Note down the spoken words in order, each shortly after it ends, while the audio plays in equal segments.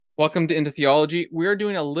Welcome to Into Theology. We're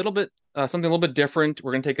doing a little bit something a little bit different.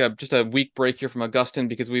 We're going to take just a week break here from Augustine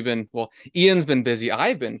because Ian's been busy.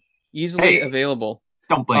 I've been easily Hey, available.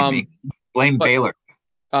 don't blame Um, me. Blame but Baylor.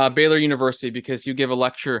 Baylor University because you give a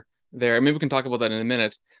lecture there. Maybe we can talk about that in a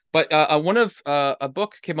minute. But a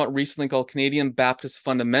book came out recently called Canadian Baptist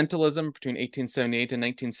Fundamentalism between 1878 and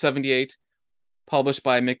 1978, published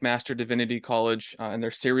by McMaster Divinity College in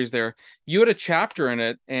their series there. You had a chapter in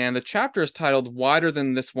it, and the chapter is titled "Wider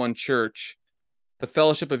Than This One Church: The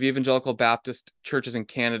Fellowship of Evangelical Baptist Churches in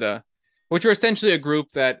Canada," which are essentially a group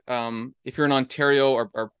that, if you're in Ontario,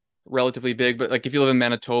 are relatively big, but like if you live in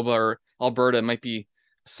Manitoba or Alberta, it might be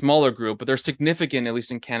a smaller group, but they're significant, at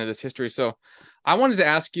least in Canada's history. So I wanted to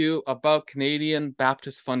ask you about Canadian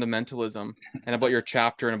Baptist fundamentalism and about your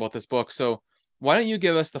chapter and about this book. So why don't you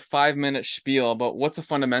give us the 5 minute spiel about what's a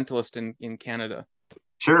fundamentalist in Canada?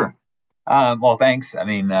 Sure. Well, thanks. I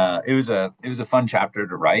mean, it was a fun chapter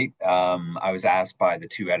to write. I was asked by the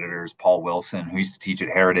two editors, Paul Wilson, who used to teach at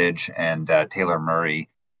Heritage, and Taylor Murray,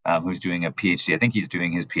 who's doing a PhD. I think he's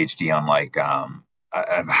doing his PhD on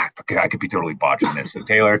I could be totally botching this. So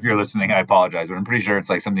Taylor, if you're listening, I apologize, but I'm pretty sure it's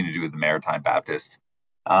like something to do with the Maritime Baptist.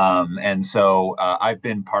 And so I've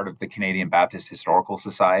been part of the Canadian Baptist Historical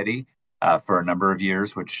Society for a number of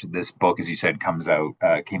years, which this book, as you said,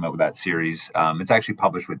 came out with that series. It's actually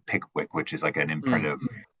published with Pickwick, which is like an imprint Mm,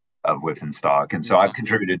 of Whiffenstock. And so I've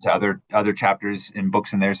contributed to other chapters in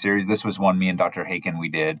books in their series. This was one me and Dr. Haken we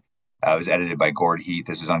did. It was edited by Gord Heath.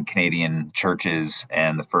 This was on Canadian churches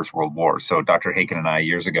and the First World War. So Dr. Haken and I,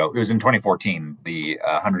 years ago, it was in 2014, the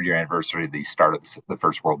 100-year anniversary of the start of the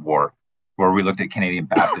First World War, where we looked at Canadian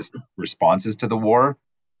Baptist responses to the war.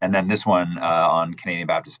 And then this one on Canadian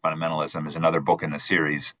Baptist fundamentalism is another book in the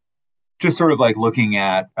series, just sort of like looking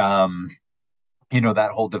at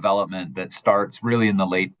that whole development that starts really in the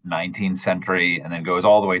late 19th century and then goes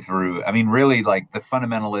all the way through. I mean, really, like the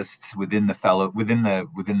fundamentalists within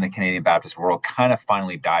the Canadian Baptist world kind of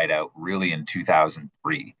finally died out really in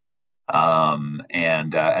 2003. And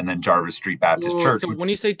then Jarvis Street Baptist Whoa, Church, so when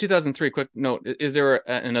you say 2003, quick note, is there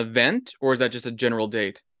an event or is that just a general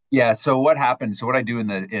date? yeah. So what happened? So what I do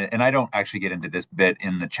and I don't actually get into this bit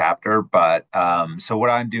in the chapter, but so what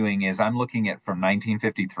I'm doing is I'm looking at from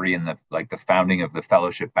 1953 and the founding of the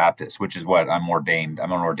Fellowship Baptist, which is what I'm ordained.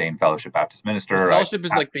 I'm an ordained Fellowship Baptist The minister. fellowship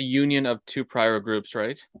is like the union of two prior groups,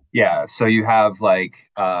 right? Yeah. So you have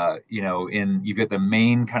you've got the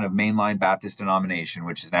main kind of mainline Baptist denomination,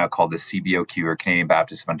 which is now called the CBOQ or Canadian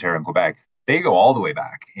Baptist of Ontario and Quebec. They go all the way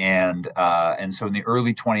back, and so in the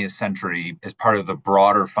early 20th century, as part of the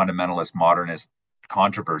broader fundamentalist modernist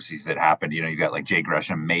controversies that happened, you got like J.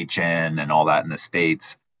 Gresham Machen and all that in the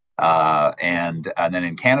States, and then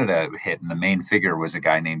in Canada it hit, and the main figure was a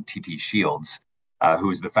guy named T.T. Shields, who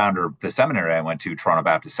was the founder of the seminary I went to, Toronto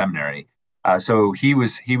Baptist Seminary. So he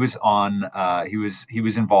was involved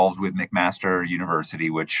with McMaster University,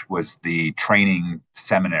 which was the training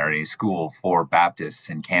seminary school for Baptists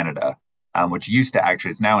in Canada, which used to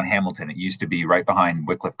actually, it's now in Hamilton. It used to be right behind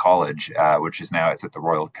Wycliffe College, which is now it's at the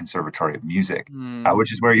Royal Conservatory of Music, Hmm.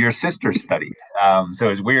 which is where your sister studied. So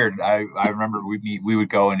it's weird. I remember we would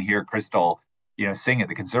go and hear Crystal, sing at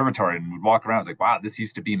the conservatory, and we'd walk around. I was like, wow, this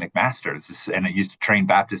used to be McMaster. And it used to train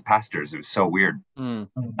Baptist pastors. It was so weird. Hmm.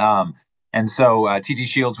 Um, and so T.T.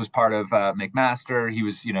 Shields was part of McMaster. He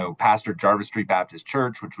was, pastor Jarvis Street Baptist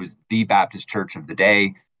Church, which was the Baptist church of the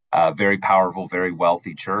day, very powerful, very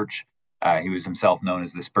wealthy church. He was himself known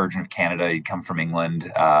as the Spurgeon of Canada. He'd come from England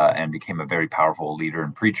and became a very powerful leader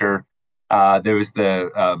and preacher. There was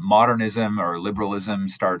the modernism or liberalism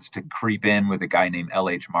starts to creep in with a guy named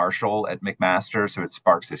L.H. Marshall at McMaster. So it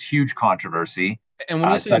sparks this huge controversy. And when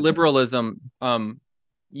you say Such liberalism,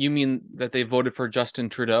 you mean that they voted for Justin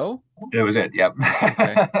Trudeau? It was it. Yep.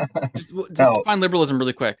 Okay. Just No, define liberalism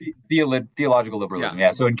really quick. theological Yeah, liberalism.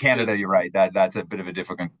 Yeah. So in which Canada, is you're right. That's a bit of a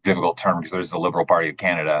difficult term because there's the Liberal Party of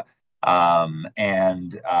Canada.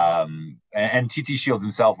 And T.T. Shields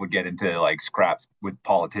himself would get into like scraps with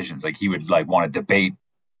politicians. Like he would like want to debate.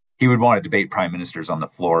 He would want to debate prime ministers on the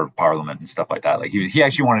floor of Parliament and stuff like that. Like he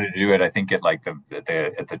actually wanted to do it. I think at like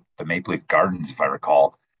the Maple Leaf Gardens, if I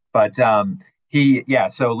recall. But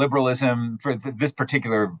so liberalism for this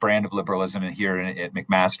particular brand of liberalism here at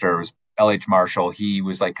McMaster was L.H. Marshall. He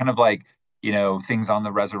was like kind of like things on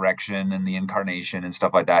the resurrection and the incarnation and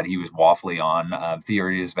stuff like that. He was waffly on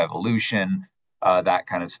theories of evolution, that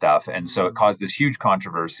kind of stuff, and so it caused this huge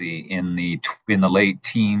controversy in the late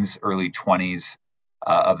teens, early 20s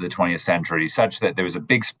of the 20th century, such that there was a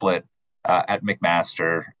big split at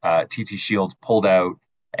McMaster. T.T. Shields pulled out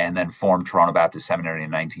and then formed Toronto Baptist Seminary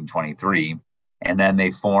in 1923. And then they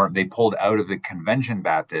pulled out of the Convention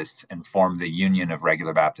Baptists and formed the Union of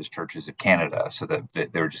Regular Baptist Churches of Canada. So that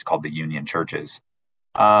they were just called the Union Churches.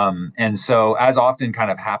 And so, as often kind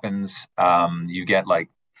of happens, you get like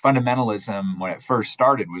fundamentalism when it first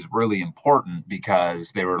started was really important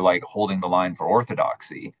because they were like holding the line for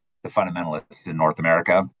orthodoxy, the fundamentalists in North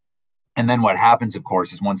America. And then what happens, of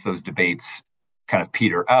course, is once those debates kind of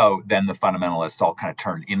peter out, then the fundamentalists all kind of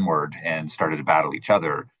turned inward and started to battle each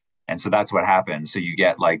other. And so that's what happened. So you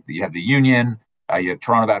get like you have the Union, you have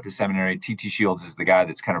Toronto Baptist Seminary. T.T. Shields is the guy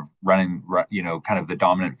that's kind of running, kind of the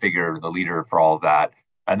dominant figure, the leader for all of that.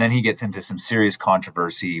 And then he gets into some serious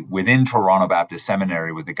controversy within Toronto Baptist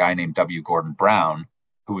Seminary with a guy named W. Gordon Brown,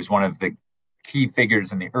 who was one of the key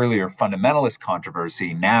figures in the earlier fundamentalist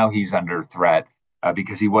controversy. Now he's under threat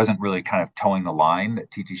because he wasn't really kind of towing the line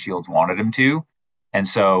that T.T. Shields wanted him to. And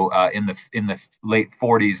so in the late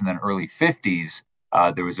 40s and then early 50s,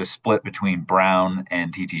 there was a split between Brown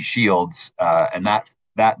and T.T. Shields, and that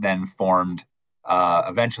then formed,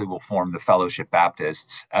 eventually will form the Fellowship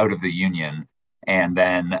Baptists out of the Union, and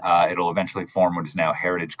then it'll eventually form what is now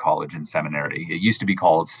Heritage College and Seminary. It used to be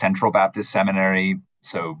called Central Baptist Seminary,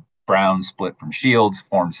 so Brown split from Shields,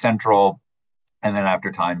 formed Central, and then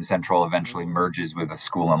after time, Central eventually merges with a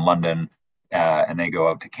school in London, and they go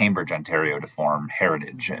out to Cambridge, Ontario to form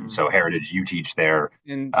Heritage. And so Heritage, you teach there.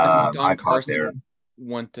 And Don Carson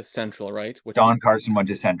went to Central, right? Don Carson went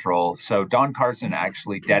to Central. So Don Carson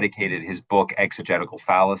actually dedicated his book, Exegetical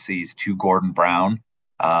Fallacies, to Gordon Brown,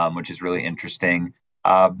 which is really interesting.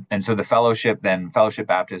 And so the Fellowship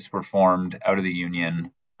Baptists were formed out of the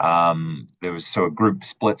Union. There was a group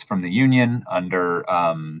splits from the Union under,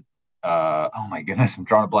 oh my goodness, I'm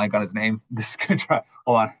drawing a blank on his name. This is going to try,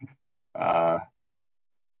 hold on.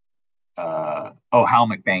 Hal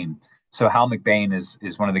McBain. So Hal McBain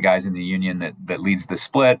is one of the guys in the Union that leads the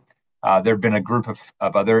split. There have been a group of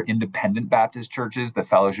other independent Baptist churches, the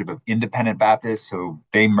Fellowship of Independent Baptists. So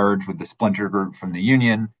they merged with the splinter group from the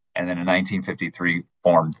Union, and then in 1953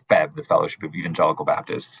 formed FEB, the Fellowship of Evangelical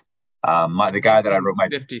Baptists. The guy that I wrote my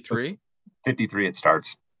 53 it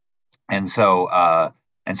starts, and so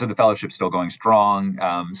the fellowship's still going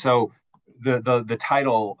strong. So the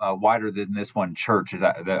title, Wider Than This One Church, is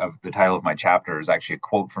the title of my chapter, is actually a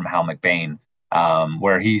quote from Hal McBain,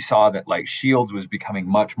 where he saw that like Shields was becoming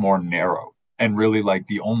much more narrow, and really like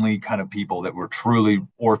the only kind of people that were truly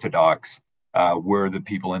orthodox were the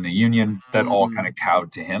people in the Union that all kind of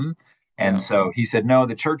cowed to him. And so he said, no,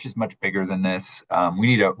 the church is much bigger than this.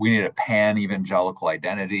 We need a pan evangelical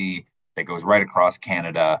identity that goes right across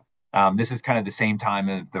Canada. This is kind of the same time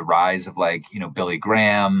of the rise of Billy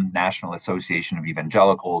Graham, National Association of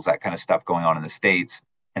Evangelicals, that kind of stuff going on in the States.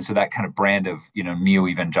 And so that kind of brand of,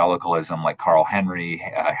 neo-evangelicalism like Carl Henry,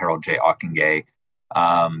 Harold J. Ockenga,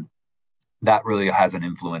 that really has an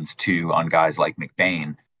influence too on guys like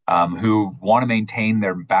McBain, who want to maintain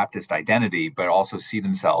their Baptist identity, but also see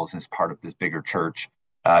themselves as part of this bigger church.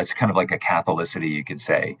 It's kind of like a Catholicity, you could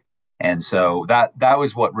say. And so that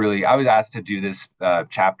was what really, I was asked to do this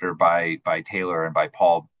chapter by Taylor and by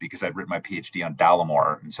Paul because I'd written my PhD on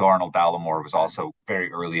Dallimore. And so Arnold Dallimore was also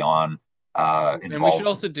very early on involved. And we should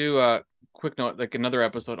also do a quick note, like another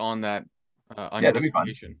episode on that, on your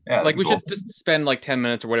dissertation. Yeah, like we should just spend like 10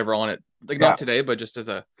 minutes or whatever on it. Like not today, but just as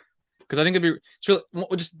because I think it'd be,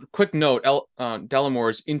 really, just a quick note, Dallimore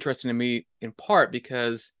is interesting to me in part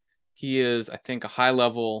because he is, I think, a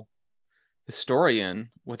high-level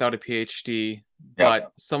historian without a PhD,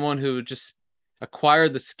 but someone who just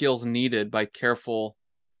acquired the skills needed by careful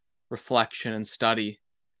reflection and study.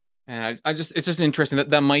 And it's just interesting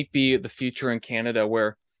that might be the future in Canada,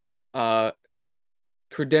 where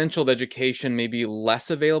credentialed education may be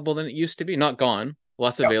less available than it used to be, not gone,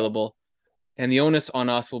 less available. And the onus on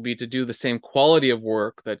us will be to do the same quality of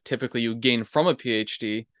work that typically you gain from a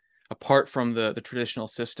PhD apart from the traditional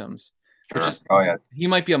systems. Sure. He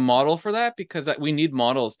might be a model for that, because we need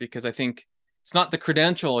models, because I think it's not the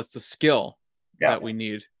credential, it's the skill that we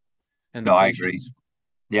need. And I agree.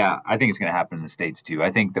 Yeah, I think it's going to happen in the States too.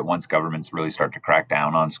 I think that once governments really start to crack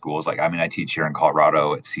down on schools, I teach here in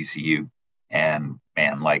Colorado at CCU, and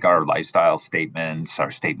man, like our lifestyle statements,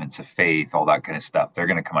 our statements of faith, all that kind of stuff, they're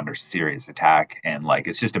going to come under serious attack. And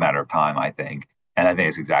it's just a matter of time, I think. And I think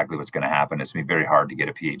it's exactly what's going to happen. It's going to be very hard to get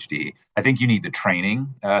a PhD. I think you need the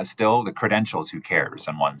training still. The credentials, who cares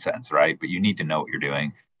in one sense, right? But you need to know what you're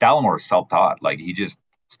doing. Dallimore is self-taught. He just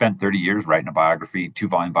spent 30 years writing a biography,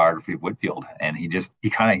 2-volume biography of Whitefield. And he admits,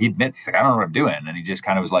 he's like, I don't know what I'm doing. And he just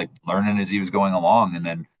kind of was learning as he was going along, and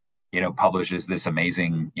then, publishes this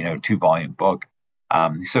amazing, 2-volume book.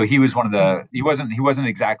 So he was one of the he wasn't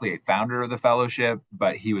exactly a founder of the fellowship,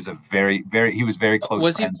 but he was a he was very close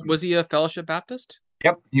Was he friends with. was he a Fellowship Baptist?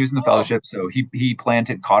 Yep, he was in the Oh, fellowship. So he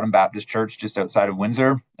planted Cotton Baptist Church just outside of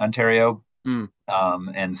Windsor, Ontario. hmm.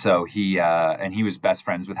 And so he was best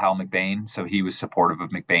friends with Hal McBain. So he was supportive of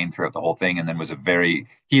McBain throughout the whole thing, and then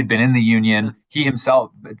he had been in the Union. He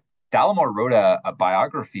himself, Dallimore wrote a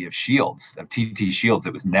biography of Shields, of T.T. Shields,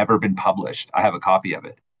 that was never been published. I have a copy of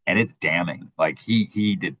it, and it's damning. Like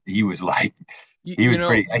he was like You, he you was know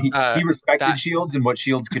pretty. He respected that Shields and what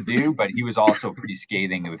Shields could do, but he was also pretty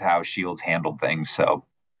scathing with how Shields handled things. So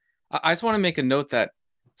I just want to make a note that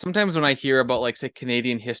sometimes when I hear about like say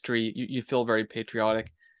Canadian history, you feel very patriotic.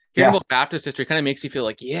 Hearing yeah, about Baptist history kind of makes you feel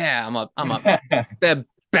like, yeah, I'm a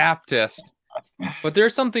Baptist. But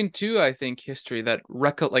there's something too, I think, history that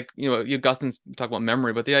like Augustine's talk about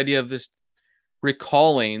memory, but the idea of this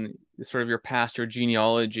recalling sort of your past, your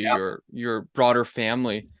genealogy, yeah, your broader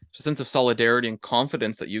family, a sense of solidarity and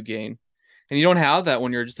confidence that you gain. And you don't have that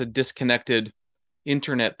when you're just a disconnected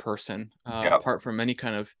internet person, yeah, apart from any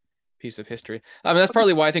kind of piece of history. I mean, that's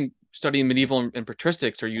partly why I think studying medieval and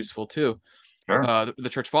patristics are useful too, sure. the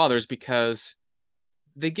church fathers, because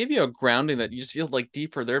they give you a grounding that you just feel like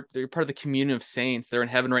deeper. They're part of the communion of saints. They're in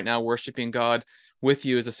heaven right now, worshiping God with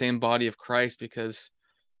you as the same body of Christ, because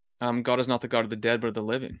God is not the God of the dead, but of the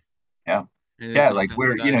living, Yeah. and it is Yeah, not like death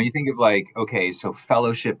to you die. think of like, okay, so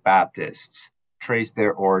Fellowship Baptists trace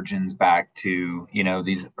their origins back to,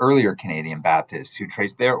 these earlier Canadian Baptists who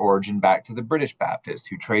trace their origin back to the British Baptists,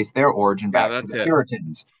 who trace their origin Yeah, back to that's the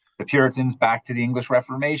it. The Puritans back to the English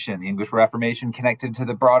Reformation connected to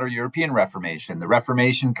the broader European Reformation, the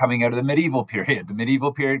Reformation coming out of the medieval period, the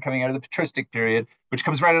medieval period coming out of the patristic period, which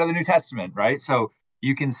comes right out of the New Testament, right? So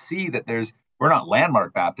you can see that we're not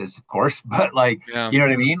landmark Baptists, of course, but like, Yeah. you know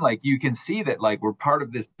what I mean? Like you can see that like we're part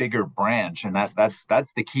of this bigger branch, and that's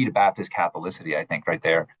the key to Baptist Catholicity, I think, right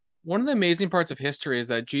there. One of the amazing parts of history is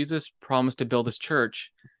that Jesus promised to build his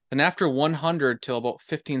church. And after 100 till about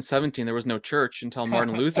 1517, there was no church until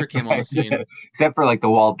Martin Luther That's came on the right. scene. Except for like the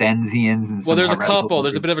Waldensians and Well, some there's a heretical couple.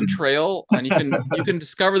 There's a bit of groups a and trail, and you can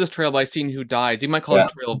discover this trail by seeing who dies. You might call it yeah, a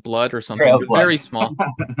trail of blood or something, Trail of but Blood. very small.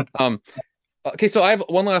 Um, okay, so I have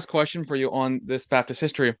one last question for you on this Baptist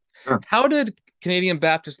history. Sure. How did Canadian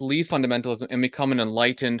Baptists leave fundamentalism and become an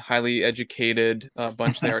enlightened, highly educated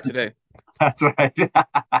bunch they are today? That's right.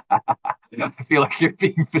 I feel like you're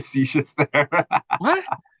being facetious there. What?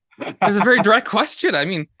 That's a very direct question. I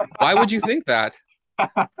mean, why would you think that?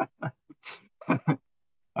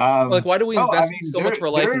 Like, why do we no, I invest mean so much of our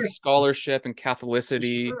life in there scholarship and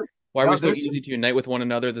Catholicity? sure. Why are we No, so there's easy some. to unite with one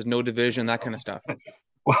another? There's no division, that kind of stuff.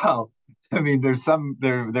 Well, I mean, there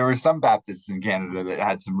were some Baptists in Canada that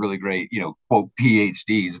had some really great, quote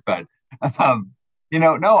PhDs, but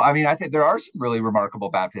no, I mean, I think there are some really remarkable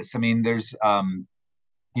Baptists. I mean, there's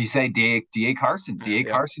you say D.A. Carson. D.A.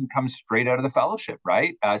 Yeah. Carson comes straight out of the fellowship,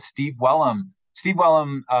 right? Steve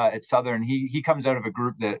Wellum at Southern, he comes out of a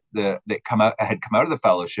group that had come out of the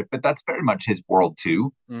fellowship, but that's very much his world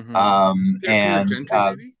too. Mm-hmm. Peter And Gentry,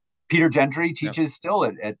 maybe? Peter Gentry Yeah. teaches still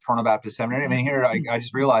at Toronto Baptist Seminary. I mean, here I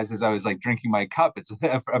just realized as I was like drinking my cup, it's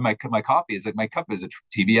my coffee is like my cup is a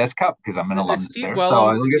TBS cup because I'm an Is alumnus Steve there. So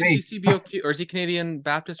Wellum, look at is he me. CBOQ or is he Canadian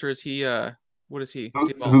Baptist or is he what is he? Who,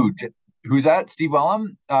 Steve Wellum. who who's that? Steve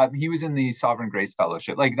Wellum. He was in the Sovereign Grace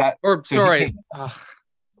Fellowship, like that. Or So he sorry. came.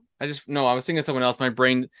 I just no, I was thinking of someone else. My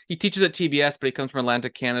brain he teaches at TBS, but he comes from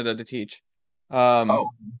Atlantic, Canada to teach. Um Oh,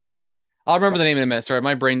 I'll remember the name in a minute. Sorry,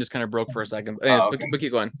 my brain just kind of broke for a second. Anyways, okay. but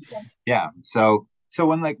keep going. Yeah. So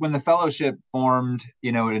when the fellowship formed,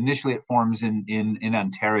 initially it forms in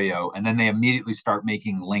Ontario, and then they immediately start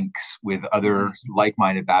making links with Mm-hmm. other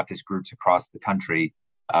like-minded Baptist groups across the country.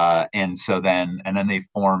 And then they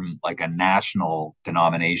form like a national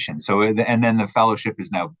denomination. And then the fellowship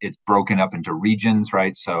it's broken up into regions,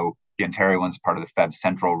 right? So the Ontario one's part of the Feb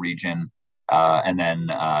Central region. And then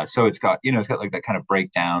so it's got like that kind of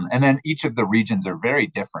breakdown. And then each of the regions are very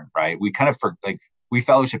different, right? We kind of like we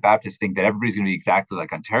Fellowship Baptists think that everybody's going to be exactly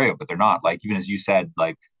like Ontario, but they're not. Like even as you said,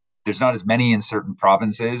 like there's not as many in certain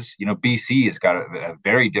provinces. BC has got a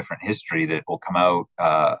very different history that will come out.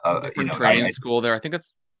 Different training school there. I think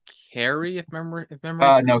it's Carey, if memory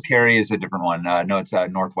No, serves. Carey is a different one. No, it's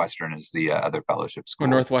Northwestern is the other fellowship Or school.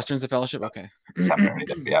 Northwestern's a fellowship. Okay. Seminary.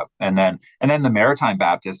 Yeah, and then the Maritime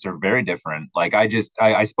Baptists are very different. Like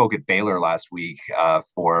I spoke at Baylor last week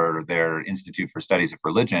for their Institute for Studies of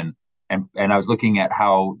Religion, and I was looking at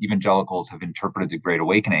how evangelicals have interpreted the Great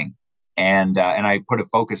Awakening, and I put a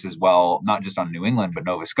focus as well, not just on New England but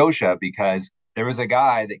Nova Scotia, because there was a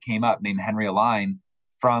guy that came up named Henry Align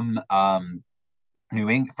from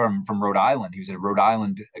from Rhode Island. He was a Rhode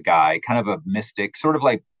Island guy, kind of a mystic, sort of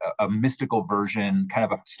like a mystical version, kind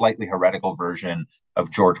of a slightly heretical version of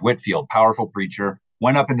George Whitefield, powerful preacher.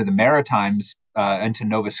 Went up into the Maritimes, into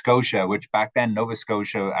Nova Scotia, which back then Nova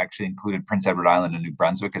Scotia actually included Prince Edward Island and New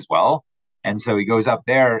Brunswick as well. And so he goes up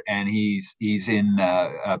there and he's in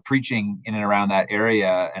preaching in and around that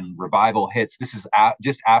area, and revival hits. This is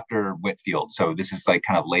just after Whitefield, so this is like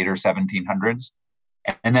kind of later 1700s.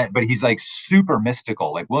 And that, but he's like super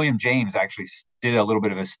mystical. Like William James actually did a little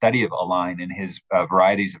bit of a study of Align in his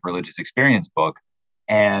Varieties of Religious Experience book,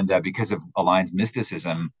 and because of Align's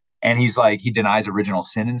mysticism, and he's like, he denies original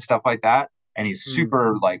sin and stuff like that, and he's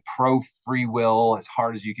super like pro free will as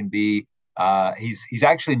hard as you can be. He's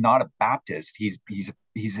actually not a Baptist. He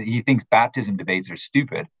thinks baptism debates are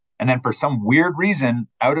stupid. And then for some weird reason,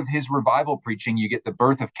 out of his revival preaching, you get the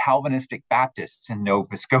birth of Calvinistic Baptists in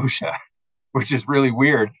Nova Scotia, which is really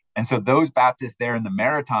weird. And so those Baptists there in the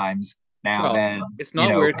Maritimes now, then it's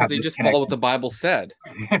not weird because they just follow what the Bible said.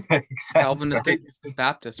 Exactly, Calvinistic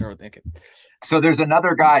Baptists are thinking. So there's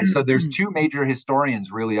another guy. So there's two major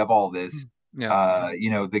historians really of all this. Yeah.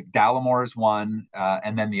 The Gallimore is one,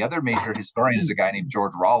 and then the other major historian is a guy named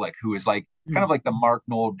George Rawlik, who is like kind of like the Mark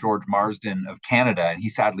Noll, George Marsden of Canada, and he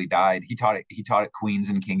sadly died. He taught at Queens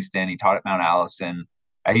and Kingston. He taught at Mount Allison.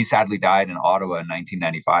 He sadly died in Ottawa in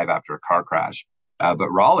 1995 after a car crash. But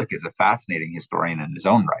Rawlik is a fascinating historian in his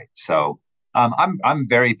own right. So I'm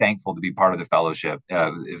very thankful to be part of the fellowship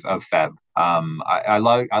of FEB. I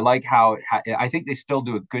like how I think they still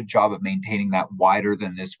do a good job of maintaining that wider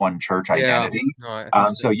than this one church identity. Yeah. No,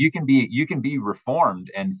 so you can be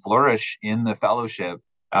reformed and flourish in the fellowship.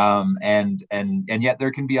 And yet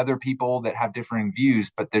there can be other people that have differing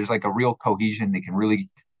views, but there's like a real cohesion. They can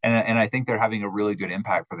really, and I think they're having a really good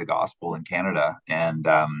impact for the gospel in Canada. And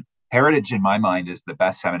Heritage, in my mind, is the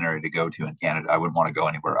best seminary to go to in Canada. I wouldn't want to go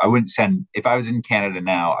anywhere. I wouldn't send, if I was in Canada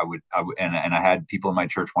now, I would, and I had people in my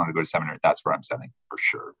church want to go to seminary. That's where I'm sending for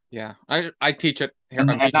sure. Yeah, I teach at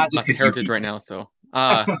Heritage right now, so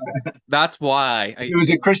that's why. If it was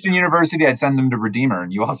a Christian university, I'd send them to Redeemer,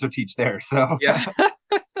 and you also teach there. So yeah.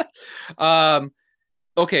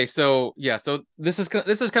 Okay, so yeah, so this is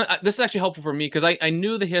actually helpful for me because I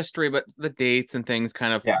knew the history, but the dates and things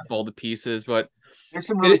kind of fall to pieces. But there's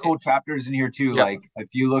some really cool chapters in here too. Yeah. Like if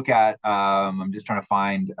you look at, I'm just trying to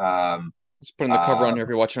find. Just putting the cover on here. If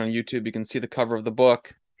you're watching on YouTube, you can see the cover of the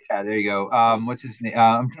book. Yeah, there you go. What's his name?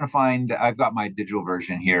 I'm trying to find. I've got my digital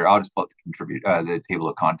version here. I'll just pull up the table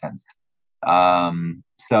of contents.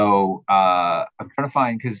 So I'm trying to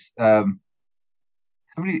find because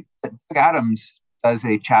somebody, Doug Adams, does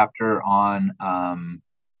a chapter on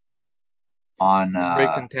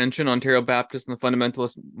Great Contention, Ontario Baptist and the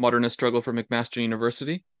Fundamentalist Modernist Struggle for McMaster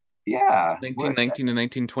University. Yeah. 1919 to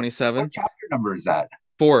 1927. What chapter number is that?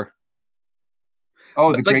 4.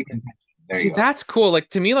 Oh, the Great Contention. See, that's cool. Like,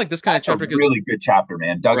 to me, like this kind of chapter is a really good chapter,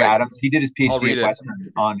 man. Doug Adams, he did his PhD at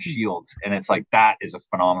Western on Shields, and it's like that is a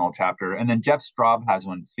phenomenal chapter. And then Jeff Straub has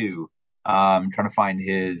one too. I'm trying to find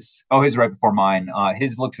his right before mine.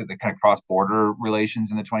 His looks at the kind of cross-border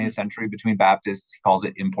relations in the 20th century between Baptists. He calls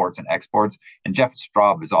it imports and exports. And Jeff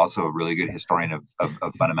Straub is also a really good historian of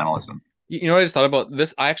fundamentalism. You know what I just thought about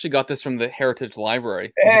this? I actually got this from the Heritage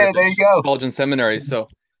Library. Hey, there you go. College and seminary. So,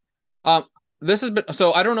 this has been,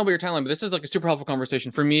 so I don't know about your timeline, but this is like a super helpful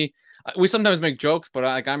conversation for me. We sometimes make jokes, but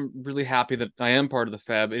I'm really happy that I am part of the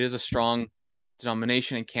FEB. It is a strong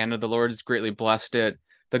denomination in Canada. The Lord has greatly blessed it.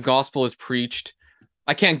 The gospel is preached.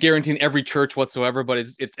 I can't guarantee in every church whatsoever, but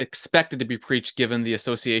it's expected to be preached given the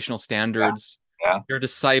associational standards. Yeah. You're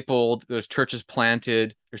discipled. There's churches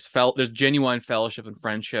planted. There's genuine fellowship and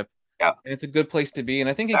friendship. Yeah, and it's a good place to be. And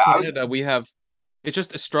I think in Canada we have. It's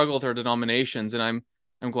just a struggle with our denominations, and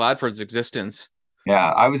I'm glad for its existence.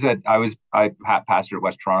 Yeah, I pastored at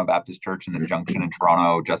West Toronto Baptist Church in the Junction in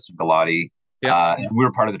Toronto. Justin Galati. Yeah, we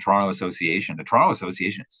were part of the Toronto Association. The Toronto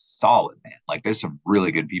Association is solid, man. Like, there's some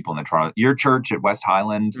really good people in the Toronto. Your church at West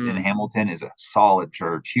Highland in Hamilton is a solid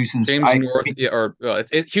church. Houston's James North,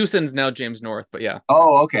 Houston's now James North, but yeah.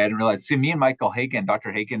 Oh, okay. I didn't realize. See, me and Michael Haken,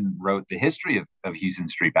 Dr. Haken, wrote the history of Houston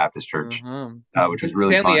Street Baptist Church, which was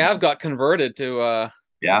really Stanley fun. Ave got converted to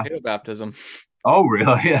baptism. Oh,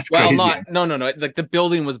 really? That's crazy. No. Like, the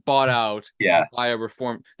building was bought out. Yeah. By a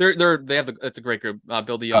reform. They have it's a great group.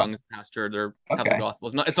 Bill DeYoung is pastor. They're have the gospel.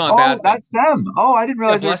 It's not bad. That's them. Oh, I didn't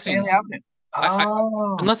realize. Yeah, Stanley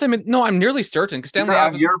Ave. I'm nearly certain because Stanley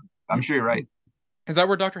Ave. I'm sure you're right. Is that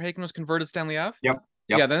where Dr. Haken was converted? Stanley Ave. Yep.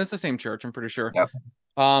 Yeah, then it's the same church. I'm pretty sure. Yep.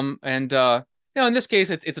 In this case,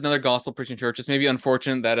 it's another gospel preaching church. It's maybe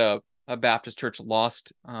unfortunate that a Baptist church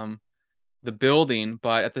lost the building,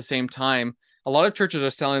 but at the same time, a lot of churches are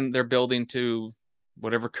selling their building to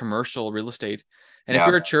whatever commercial real estate. And if Yeah,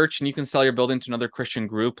 you're a church and you can sell your building to another Christian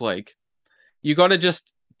group, like you got to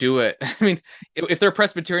just do it. I mean, if they're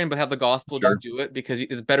Presbyterian but have the gospel, just sure. do it because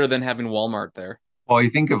it's better than having Walmart there. Well, you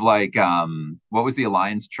think of like what was the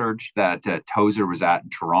Alliance Church that Tozer was at in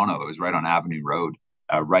Toronto? It was right on Avenue Road,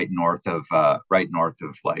 right north of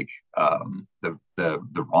like the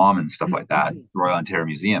ROM and stuff like that, Royal Ontario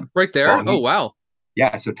Museum. Right Well, there. Oh, he wow.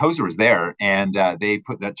 yeah, so Tozer was there, and they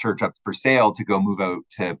put that church up for sale to go move out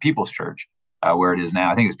to People's Church, where it is now.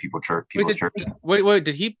 I think it was Wait, People's Church. wait,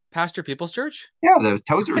 did he pastor People's Church? Yeah, there was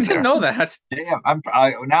Tozer I was didn't there. know that. Yeah,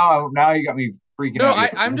 now you got me freaking No, out here.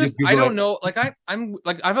 I'm Just just I Google don't it. know. Like I'm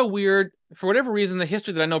like I have a weird for whatever reason the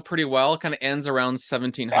history that I know pretty well kind of ends around Yeah,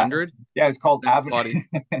 1700. yeah, it's called I'm Avenue. spotty.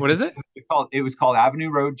 What is it? It was called Avenue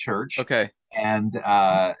Road Church, Okay. and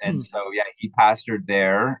so yeah, he pastored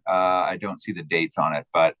there. I don't see the dates on it,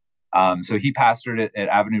 but so he pastored it at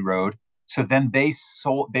Avenue Road. So then they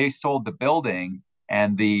sold the building,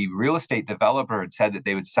 and the real estate developer had said that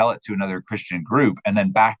they would sell it to another Christian group, and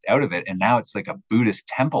then backed out of it, and now it's like a Buddhist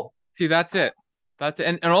temple. See, that's it. That's it.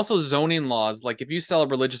 And also zoning laws. Like if you sell a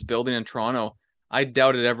religious building in Toronto, I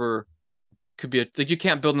doubt it ever could be like you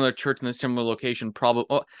can't build another church in a similar location. Probably.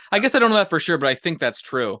 Well, I guess I don't know that for sure, but I think that's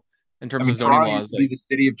true in I terms mean, of zoning Toronto used laws. to be Like the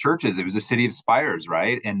city of churches. It was a city of spires,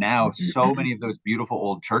 right? And now so many of those beautiful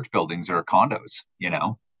old church buildings are condos, you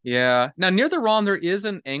know? yeah. Now near the ROM, there is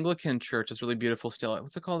an Anglican church. It's really beautiful still.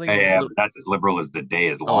 What's it called again? It's Yeah, but that's as liberal as the day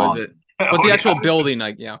is oh, is long. it? But Oh the yeah, actual building,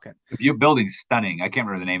 like yeah, okay. the building's stunning. I can't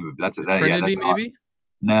remember the name of it. Yeah, Trinity that's an awesome. maybe.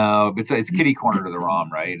 No, but it's kitty corner to the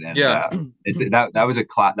ROM, right? And Yeah. it's that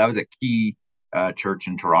was a key church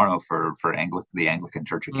in Toronto for the Anglican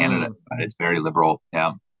Church of Canada. Mm. But it's very liberal.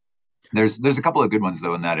 Yeah, there's a couple of good ones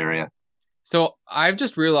though in that area. So I've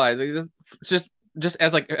just realized like, this just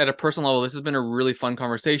as like at a personal level, this has been a really fun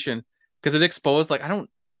conversation because it exposed like I don't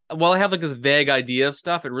while I have like this vague idea of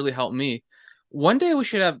stuff, it really helped me. One day we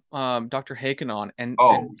should have Dr. Haken on and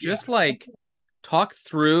Oh just yes. like talk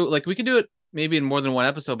through like we can do it maybe in more than one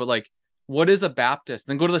episode, but like what is a Baptist?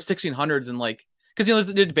 Then go to the 1600s and like because you know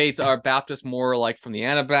there's the debates are Baptists more like from the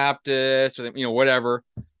Anabaptist or you know whatever,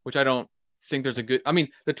 which I don't think there's a good. I mean,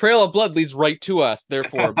 the trail of blood leads right to us,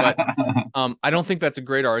 therefore, but I don't think that's a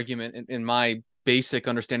great argument in my basic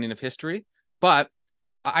understanding of history. But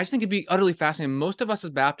I just think it'd be utterly fascinating. Most of us as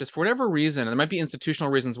Baptists, for whatever reason, and there might be institutional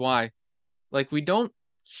reasons why, like we don't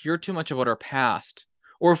hear too much about our past,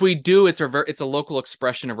 or if we do, it's a local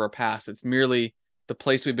expression of our past. It's merely the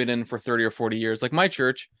place we've been in for 30 or 40 years. Like my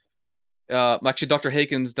church, actually, Dr.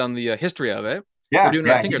 Haken's done the history of it. We're Yeah, doing,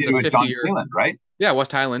 I yeah, think he it's did it a with 50 John year, Cleland, right? yeah,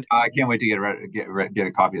 West Highland. I can't wait to get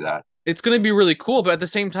a copy of that. It's going to be really cool, but at the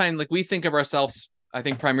same time, like we think of ourselves, I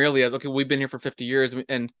think primarily as okay, we've been here for 50 years,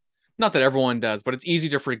 and not that everyone does, but it's easy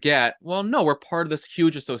to forget. Well, no, we're part of this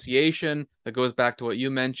huge association that goes back to what you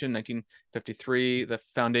mentioned, 1953, the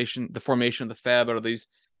formation of the FEB out of these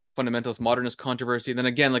fundamentalist modernist controversy. Then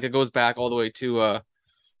again, like it goes back all the way to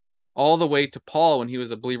Paul when he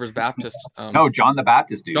was a Believer's Baptist. No, John the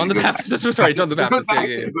Baptist, dude. John the Baptist. Sorry, John the It goes Baptist. Yeah, back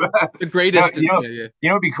yeah, yeah. to The no, greatest. Yeah, yeah. you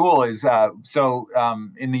know what'd be cool is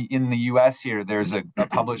in the US here there's a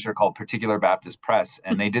publisher called Particular Baptist Press,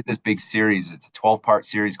 and they did this big series. It's a 12-part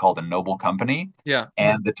series called A Noble Company, Yeah.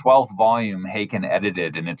 and the 12th volume Haken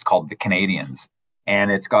edited, and it's called The Canadians,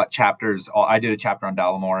 and it's got chapters. I did a chapter on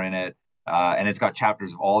Dallimore in it. And it's got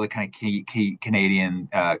chapters of all the kind of key Canadian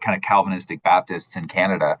kind of Calvinistic Baptists in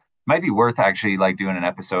Canada. Might be worth actually like doing an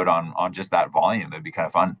episode on just that volume. It'd be kind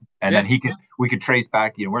of fun. And Yeah. then we could trace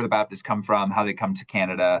back, where the Baptists come from, how they come to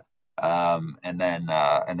Canada, and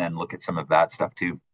then look at some of that stuff too.